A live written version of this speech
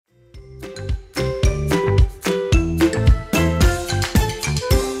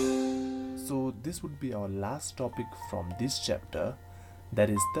this would be our last topic from this chapter, that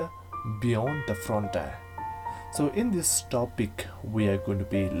is the Beyond the Frontier. So in this topic we are going to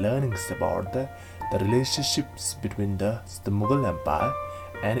be learning about the relationships between the Mughal Empire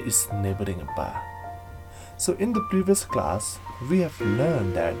and its neighboring empire. So in the previous class we have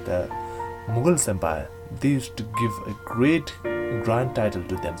learned that the Mughal Empire, they used to give a great grand title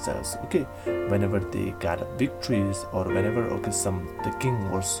to themselves, okay, whenever they got victories or whenever the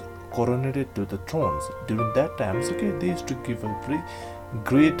king was coronated to the thrones. During that times, okay, they used to give a very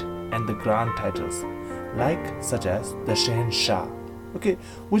great and the grand titles, like such as the Shahenshah, okay,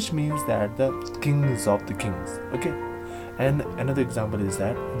 which means that the kings of the kings, okay. And another example is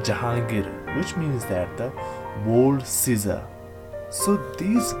that Jahangir, which means that the world Caesar. So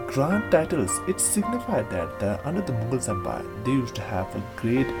these grand titles, it signified that under the Mughal Empire they used to have a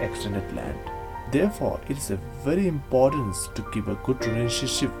great extended land. Therefore, it is a very important to keep a good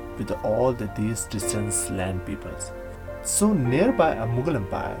relationship with all these distant land peoples. So nearby a Mughal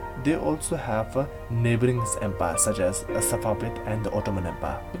Empire, they also have a neighboring empire such as a Safavid and the Ottoman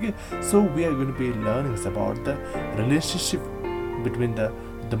Empire. Okay, so we are going to be learning about the relationship between the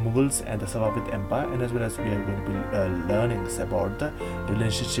Mughals and the Safavid Empire, and as well as we are going to be learning about the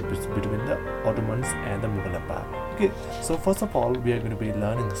relationships between the Ottomans and the Mughal Empire. Okay, so first of all, we are going to be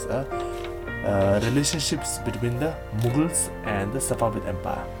learning relationships between the Mughals and the Safavid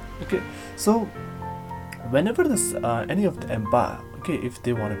Empire. Okay, so whenever any of the empire, okay, if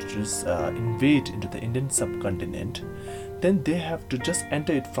they wanted to just invade into the Indian subcontinent, then they have to just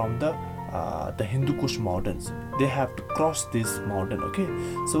enter it from the Hindu Kush mountains. They have to cross this mountain, okay.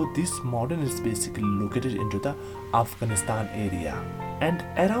 So this mountain is basically located into the Afghanistan area, and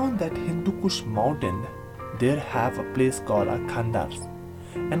around that Hindu Kush mountain there have a place called Qandhar,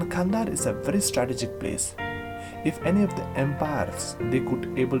 and Qandhar is a very strategic place. If any of the empires they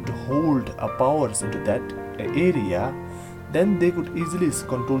could able to hold powers into that area, then they could easily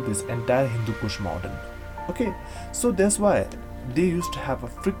control this entire Hindu Kush mountain, okay. So that's why they used to have a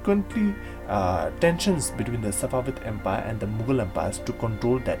frequently tensions between the Safavid Empire and the Mughal empires to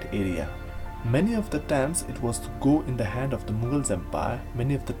control that area. Many of the times it was to go in the hand of the Mughal Empire,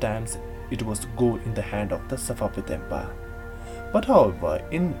 many of the times it was to go in the hand of the Safavid Empire. But however,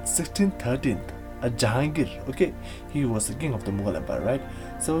 in 1613, Jahangir, okay, he was the king of the Mughal Empire, right?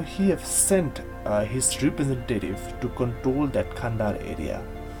 So he have sent his representative to control that Qandhar area,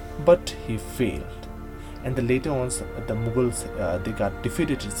 but he failed. And the later on, the Mughals they got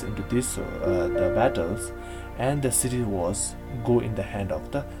defeated into these the battles, and the city was go in the hand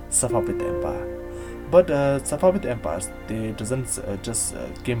of the Safavid Empire. But Safavid empires, they doesn't just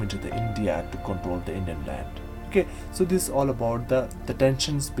came into the India to control the Indian land. Okay, so this is all about the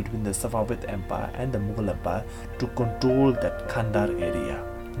tensions between the Safavid Empire and the Mughal Empire to control that Qandhar area.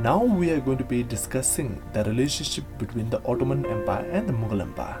 Now we are going to be discussing the relationship between the Ottoman Empire and the Mughal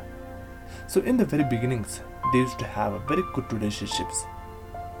Empire. So in the very beginnings, they used to have a very good relationships.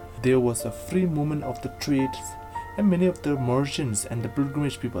 There was a free movement of the trades, and many of the merchants and the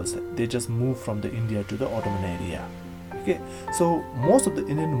pilgrimage peoples, they just moved from the India to the Ottoman area. Okay, so most of the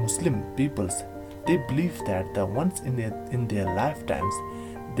Indian Muslim peoples, they believe that once in their lifetimes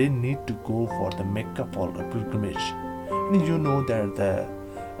they need to go for the Mecca for a pilgrimage. And you know that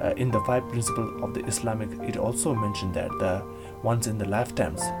in the 5 principles of the Islamic, it also mentioned that once in the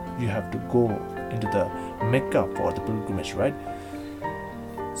lifetimes you have to go into the Mecca for the pilgrimage, right?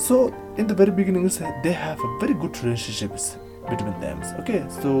 So in the very beginnings, they have a very good relationships between them. Okay,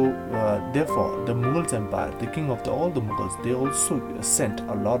 so therefore the Mughal Empire, the king of all the Mughals, they also sent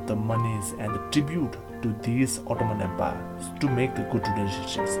a lot of monies and the tribute to these Ottoman Empire to make the good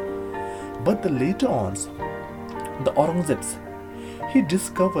relationships. But the later on, the Aurangzeb, he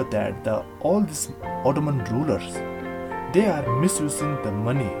discovered that all these Ottoman rulers, they are misusing the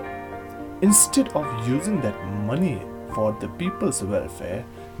money. Instead of using that money for the people's welfare,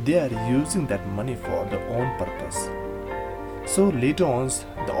 they are using that money for their own purpose. So later on,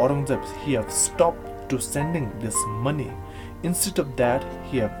 the Aurangzeb, he have stopped to sending this money. Instead of that,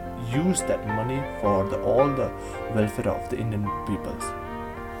 he have used that money for all the welfare of the Indian peoples.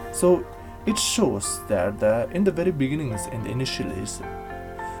 So it shows that in the very beginnings, in the initial days,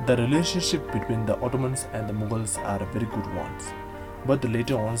 the relationship between the Ottomans and the Mughals are very good ones. But the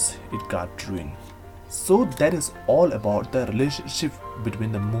later on, it got ruined. So that is all about the relationship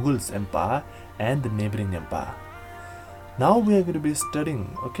between the Mughals Empire and the neighboring empire. Now we are going to be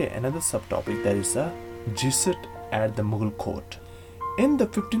studying another subtopic, that is a Jesuit at the Mughal court. In the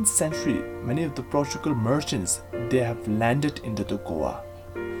 15th century, many of the Portugal merchants, they have landed into the Goa.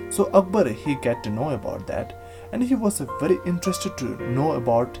 So Akbar, he got to know about that, and he was very interested to know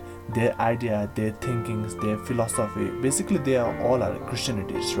about their idea, their thinkings, their philosophy, basically they are all are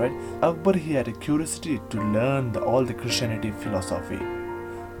Christianities, right? Akbar, he had a curiosity to learn all the Christianity philosophy.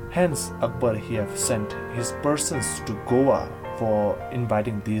 Hence, Akbar, he have sent his persons to Goa for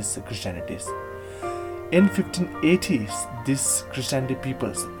inviting these Christianities. In 1580s, these Christianity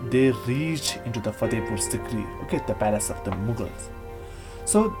peoples, they reach into the Fatehpur Sikri, okay, the palace of the Mughals.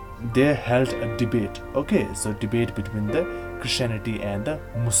 So they held a debate, okay, so debate between the Christianity and the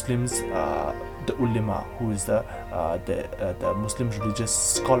Muslims, the ulema, who is the Muslim religious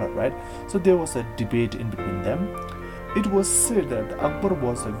scholar, right? So there was a debate in between them. It was said that Akbar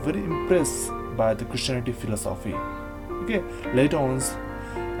was very impressed by the Christianity philosophy. Okay, later on,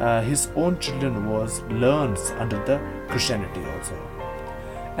 his own children was learned under the Christianity also,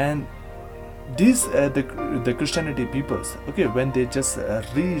 and these the Christianity peoples, okay, when they just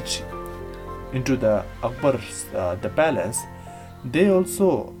reach into the Akbar's the palace, they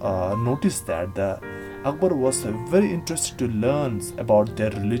also noticed that the Akbar was very interested to learn about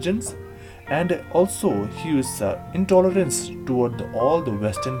their religions, and also he was intolerant toward all the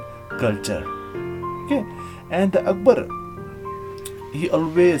Western culture. Okay, and the Akbar, he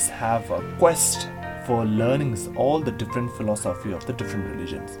always have a quest for learning all the different philosophy of the different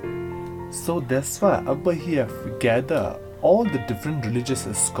religions. So that's why Akbar, he have gathered all the different religious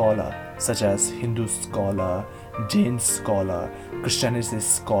scholars, such as Hindu scholar, Jain scholar, Christianity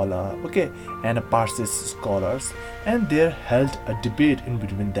scholar, okay, and Parsi scholars, and they held a debate in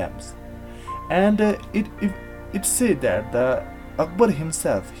between them. And it said that the Akbar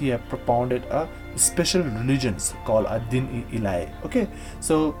himself, he have propounded a special religions called Din-e-Ilahi. Okay,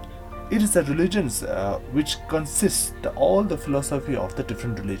 so it is a religions which consists all the philosophy of the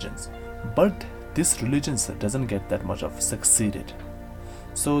different religions, but this religions doesn't get that much of succeeded.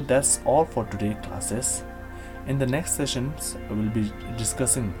 So that's all for today classes. In the next sessions, we will be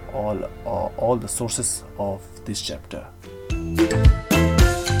discussing all the sources of this chapter.